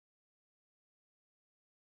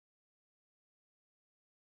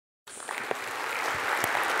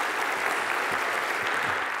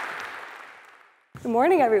Good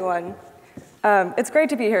morning, everyone. It's great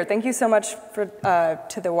to be here. Thank you so much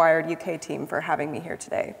to the Wired UK team for having me here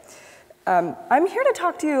today. I'm here to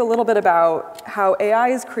talk to you a little bit about how AI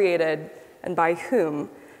is created and by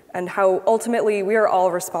whom, and how ultimately we are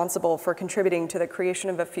all responsible for contributing to the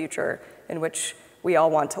creation of a future in which we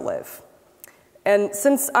all want to live. And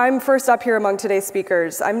since I'm first up here among today's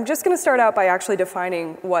speakers, I'm just going to start out by actually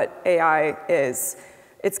defining what AI is.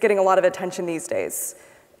 It's getting a lot of attention these days.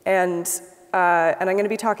 And I'm going to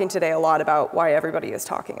be talking today a lot about why everybody is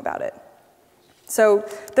talking about it. So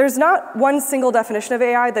there's not one single definition of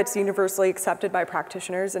AI that's universally accepted by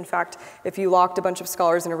practitioners. In fact, if you locked a bunch of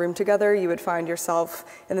scholars in a room together, you would find yourself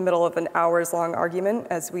in the middle of an hours-long argument,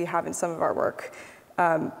 as we have in some of our work.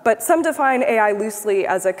 But some define AI loosely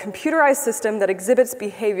as a computerized system that exhibits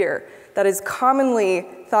behavior that is commonly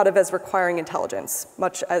thought of as requiring intelligence,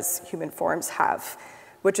 much as human forms have,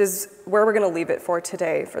 which is where we're going to leave it for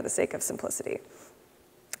today for the sake of simplicity.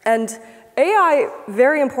 And AI,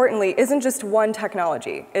 very importantly, isn't just one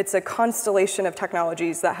technology. It's a constellation of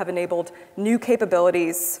technologies that have enabled new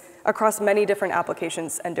capabilities across many different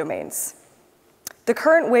applications and domains. The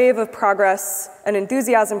current wave of progress and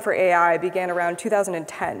enthusiasm for AI began around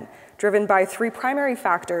 2010, driven by three primary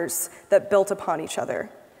factors that built upon each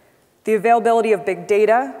other. The availability of big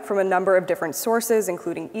data from a number of different sources,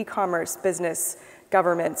 including e-commerce, business,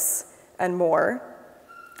 governments, and more,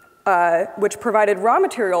 which provided raw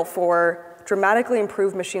material for dramatically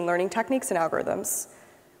improved machine learning techniques and algorithms,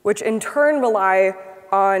 which in turn rely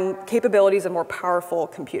on capabilities of more powerful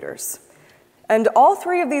computers. And all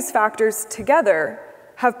three of these factors together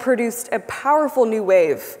have produced a powerful new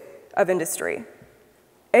wave of industry.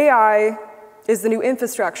 AI is the new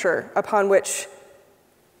infrastructure upon which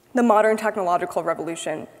the modern technological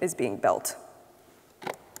revolution is being built.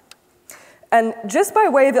 And just by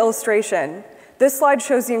way of illustration, this slide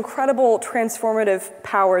shows the incredible transformative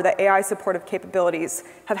power that AI-supportive capabilities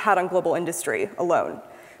have had on global industry alone.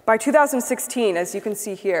 By 2016, as you can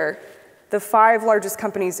see here, the 5 largest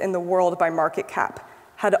companies in the world by market cap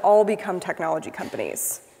had all become technology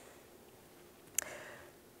companies.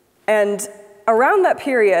 And around that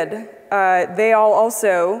period, they all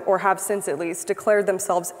also, or have since at least, declared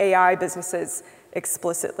themselves AI businesses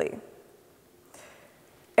explicitly.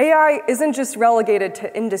 AI isn't just relegated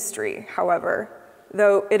to industry, however,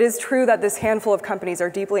 though it is true that this handful of companies are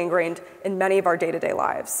deeply ingrained in many of our day-to-day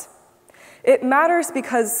lives. It matters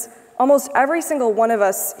because almost every single one of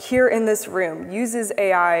us here in this room uses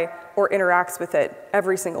AI or interacts with it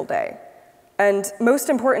every single day. And most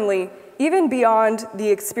importantly, even beyond the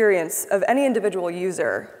experience of any individual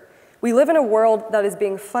user, we live in a world that is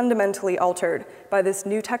being fundamentally altered by this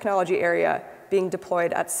new technology area being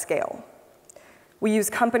deployed at scale. We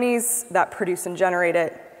use companies that produce and generate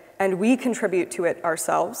it, and we contribute to it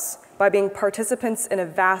ourselves by being participants in a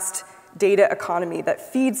vast data economy that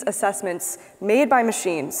feeds assessments made by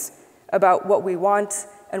machines about what we want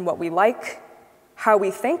and what we like, how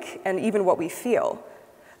we think, and even what we feel.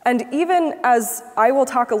 And even, as I will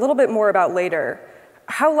talk a little bit more about later,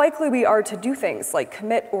 how likely we are to do things like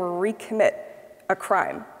commit or recommit a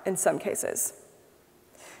crime in some cases.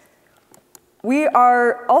 We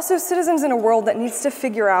are also citizens in a world that needs to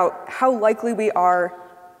figure out how likely we are,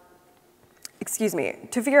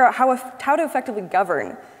 to figure out how to effectively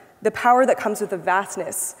govern the power that comes with the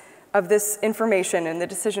vastness of this information and the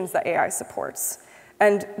decisions that AI supports.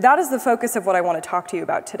 And that is the focus of what I want to talk to you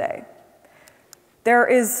about today. There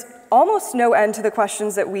is almost no end to the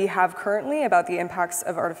questions that we have currently about the impacts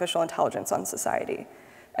of artificial intelligence on society.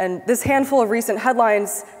 And this handful of recent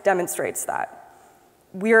headlines demonstrates that.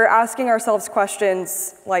 We are asking ourselves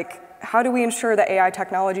questions like, how do we ensure that AI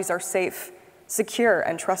technologies are safe, secure,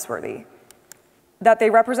 and trustworthy? That they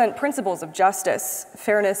represent principles of justice,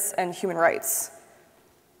 fairness, and human rights?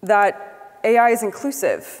 That AI is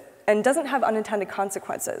inclusive and doesn't have unintended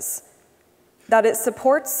consequences? That it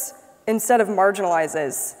supports, instead of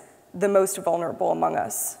marginalizes, the most vulnerable among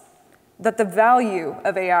us? That the value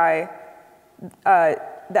of AI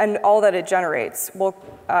and all that it generates will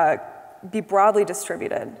be broadly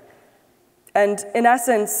distributed? And in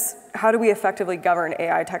essence, how do we effectively govern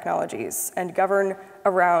AI technologies and govern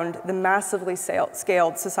around the massively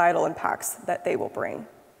scaled societal impacts that they will bring?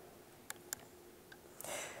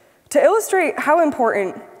 To illustrate how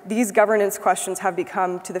important these governance questions have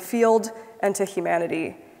become to the field and to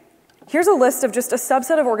humanity, here's a list of just a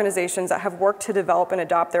subset of organizations that have worked to develop and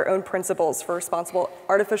adopt their own principles for responsible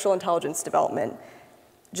artificial intelligence development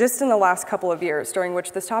just in the last couple of years, during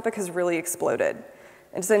which this topic has really exploded.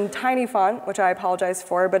 It's in tiny font, which I apologize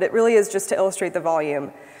for, but it really is just to illustrate the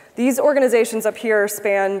volume. These organizations up here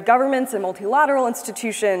span governments and multilateral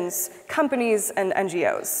institutions, companies, and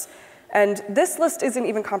NGOs. And this list isn't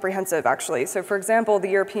even comprehensive, actually. So for example, the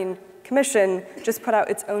European Commission just put out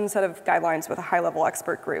its own set of guidelines with a high-level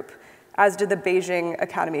expert group, as did the Beijing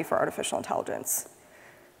Academy for Artificial Intelligence.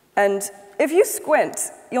 And if you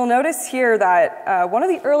squint, you'll notice here that one of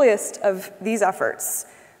the earliest of these efforts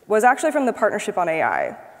was actually from the Partnership on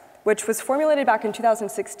AI, which was formulated back in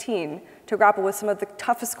 2016 to grapple with some of the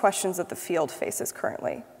toughest questions that the field faces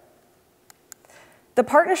currently. The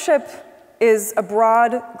partnership is a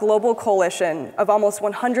broad global coalition of almost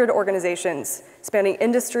 100 organizations spanning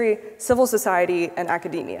industry, civil society, and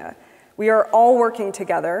academia. We are all working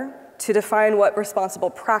together to define what responsible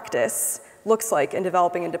practice looks like in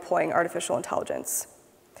developing and deploying artificial intelligence.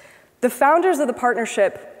 The founders of the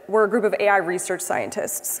partnership were a group of AI research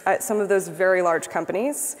scientists at some of those very large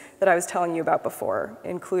companies that I was telling you about before,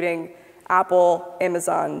 including Apple,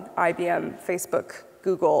 Amazon, IBM, Facebook,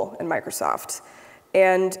 Google, and Microsoft.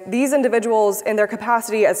 And these individuals, in their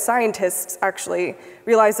capacity as scientists, actually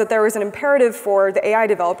realized that there was an imperative for the AI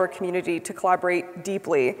developer community to collaborate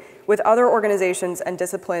deeply with other organizations and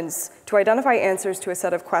disciplines to identify answers to a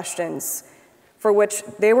set of questions for which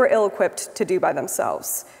they were ill-equipped to do by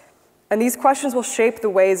themselves. And these questions will shape the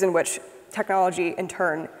ways in which technology, in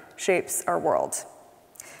turn, shapes our world.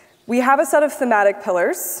 We have a set of thematic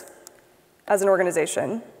pillars as an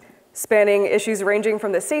organization, spanning issues ranging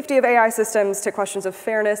from the safety of AI systems to questions of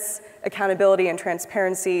fairness, accountability, and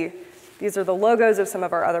transparency. These are the logos of some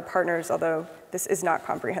of our other partners, although this is not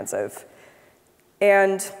comprehensive.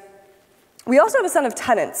 And we also have a set of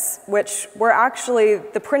tenets, which were actually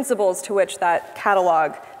the principles to which that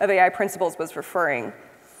catalog of AI principles was referring.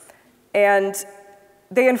 And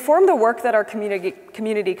they inform the work that our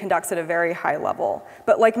community conducts at a very high level.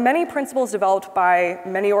 But like many principles developed by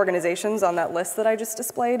many organizations on that list that I just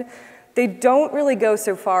displayed, they don't really go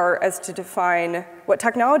so far as to define what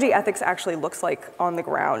technology ethics actually looks like on the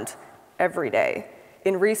ground every day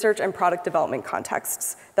in research and product development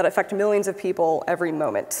contexts that affect millions of people every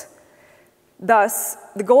moment. Thus,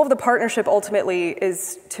 the goal of the partnership ultimately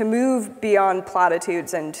is to move beyond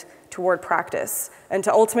platitudes and toward practice, and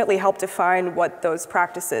to ultimately help define what those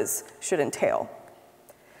practices should entail.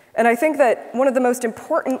 And I think that one of the most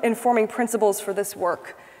important informing principles for this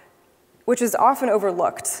work, which is often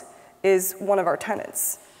overlooked, is one of our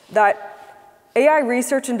tenets, that AI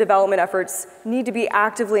research and development efforts need to be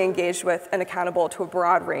actively engaged with and accountable to a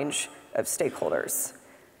broad range of stakeholders.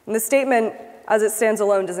 And the statement, as it stands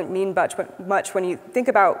alone, doesn't mean much when you think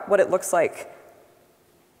about what it looks like.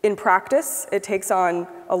 In practice, it takes on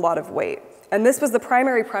a lot of weight. And this was the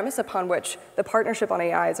primary premise upon which the Partnership on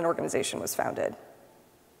AI as an organization was founded.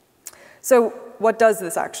 So what does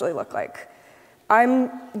this actually look like? I'm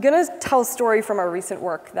going to tell a story from our recent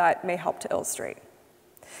work that may help to illustrate.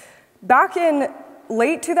 Back in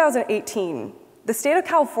late 2018, the state of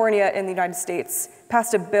California in the United States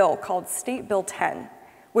passed a bill called State Bill 10,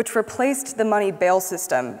 which replaced the money bail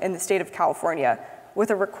system in the state of California with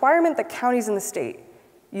a requirement that counties in the state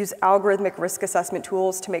use algorithmic risk assessment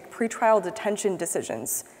tools to make pretrial detention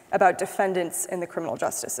decisions about defendants in the criminal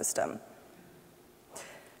justice system.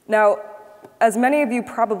 Now, as many of you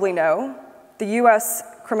probably know, the US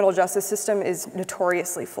criminal justice system is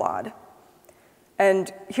notoriously flawed.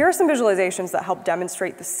 And here are some visualizations that help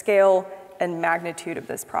demonstrate the scale and magnitude of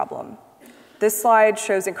this problem. This slide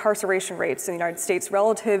shows incarceration rates in the United States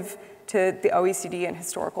relative to the OECD and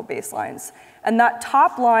historical baselines. And that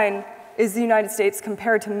top line is the United States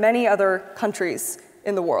compared to many other countries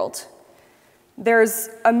in the world. There's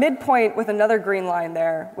a midpoint with another green line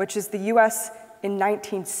there, which is the US in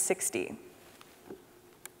 1960.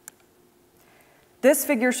 This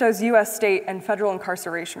figure shows US state and federal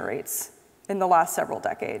incarceration rates in the last several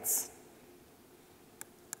decades.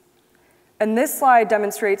 And this slide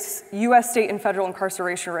demonstrates US state and federal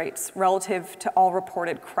incarceration rates relative to all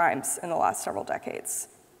reported crimes in the last several decades.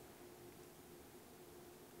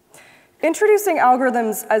 Introducing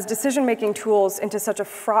algorithms as decision-making tools into such a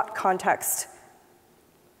fraught context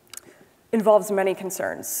involves many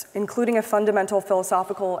concerns, including a fundamental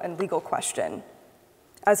philosophical and legal question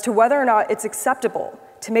as to whether or not it's acceptable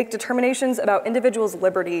to make determinations about individuals'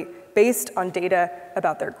 liberty based on data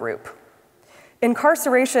about their group.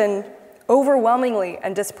 Incarceration overwhelmingly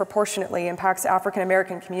and disproportionately impacts African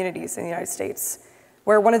American communities in the United States,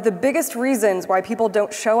 where one of the biggest reasons why people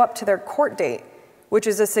don't show up to their court date, which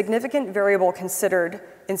is a significant variable considered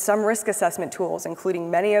in some risk assessment tools, including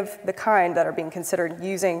many of the kind that are being considered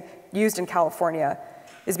used in California,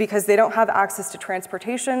 is because they don't have access to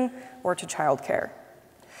transportation or to childcare.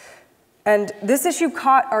 And this issue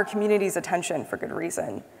caught our community's attention for good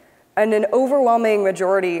reason. And an overwhelming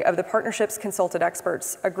majority of the partnership's consulted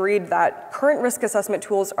experts agreed that current risk assessment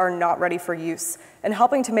tools are not ready for use in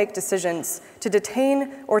helping to make decisions to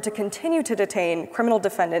detain or to continue to detain criminal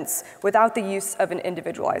defendants without the use of an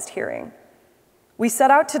individualized hearing. We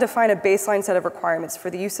set out to define a baseline set of requirements for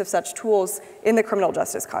the use of such tools in the criminal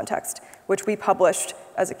justice context, which we published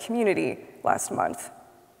as a community last month.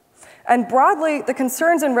 And broadly, the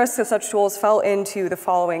concerns and risks of such tools fell into the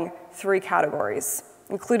following 3 categories,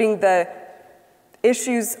 including the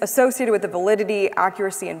issues associated with the validity,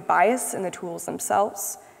 accuracy, and bias in the tools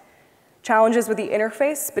themselves, challenges with the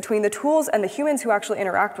interface between the tools and the humans who actually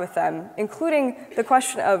interact with them, including the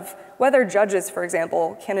question of whether judges, for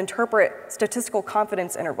example, can interpret statistical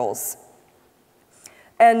confidence intervals,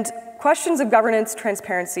 and questions of governance,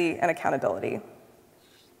 transparency, and accountability.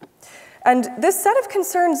 And this set of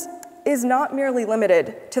concerns is not merely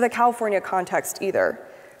limited to the California context either.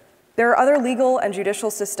 There are other legal and judicial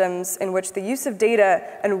systems in which the use of data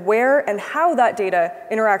and where and how that data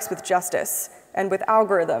interacts with justice and with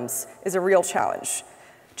algorithms is a real challenge.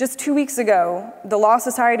 Just 2 weeks ago, the Law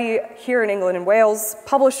Society here in England and Wales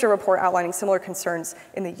published a report outlining similar concerns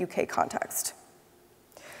in the UK context.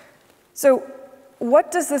 So what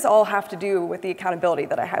does this all have to do with the accountability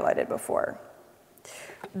that I highlighted before?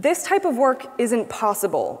 This type of work isn't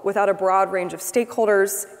possible without a broad range of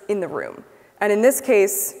stakeholders in the room. And in this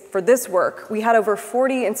case, for this work, we had over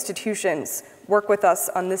 40 institutions work with us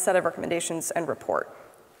on this set of recommendations and report.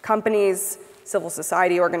 Companies, civil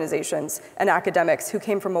society organizations, and academics who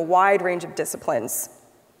came from a wide range of disciplines.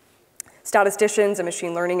 Statisticians and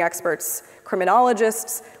machine learning experts,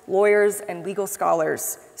 criminologists, lawyers and legal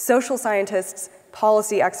scholars, social scientists,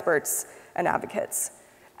 policy experts, and advocates.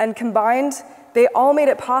 And combined, they all made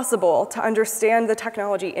it possible to understand the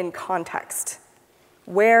technology in context,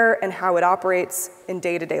 where and how it operates in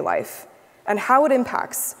day-to-day life, and how it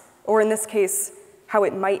impacts, or in this case, how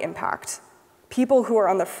it might impact, people who are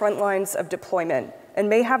on the front lines of deployment and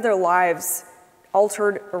may have their lives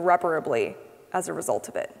altered irreparably as a result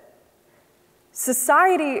of it.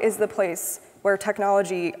 Society is the place where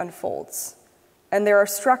technology unfolds, and there are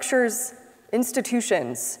structures,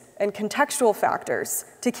 institutions, and contextual factors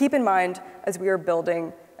to keep in mind as we are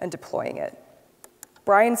building and deploying it.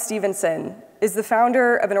 Brian Stevenson is the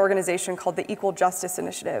founder of an organization called the Equal Justice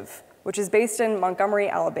Initiative, which is based in Montgomery,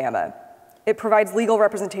 Alabama. It provides legal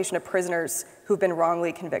representation of prisoners who've been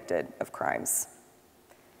wrongly convicted of crimes.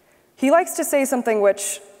 He likes to say something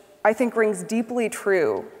which I think rings deeply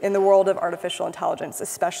true in the world of artificial intelligence,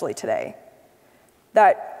 especially today,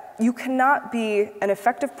 that you cannot be an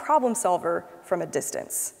effective problem solver from a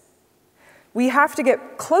distance. We have to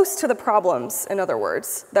get close to the problems, in other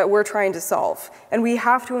words, that we're trying to solve, and we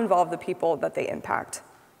have to involve the people that they impact.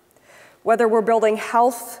 Whether we're building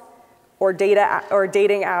health or data or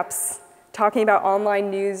dating apps, talking about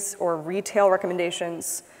online news or retail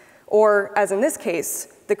recommendations, or, as in this case,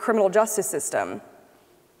 the criminal justice system,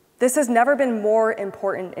 this has never been more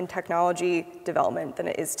important in technology development than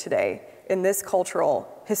it is today in this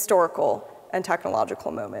cultural, historical, and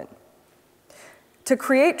technological moment. To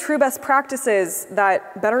create true best practices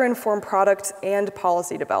that better inform product and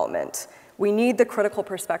policy development, we need the critical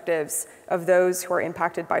perspectives of those who are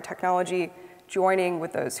impacted by technology joining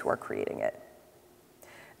with those who are creating it.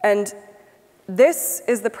 And this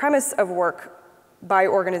is the premise of work by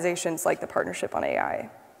organizations like the Partnership on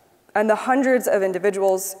AI, and the hundreds of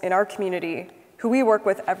individuals in our community who we work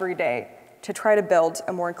with every day to try to build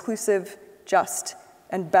a more inclusive, just,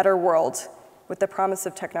 and better world with the promise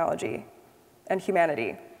of technology and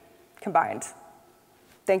humanity combined.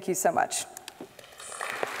 Thank you so much.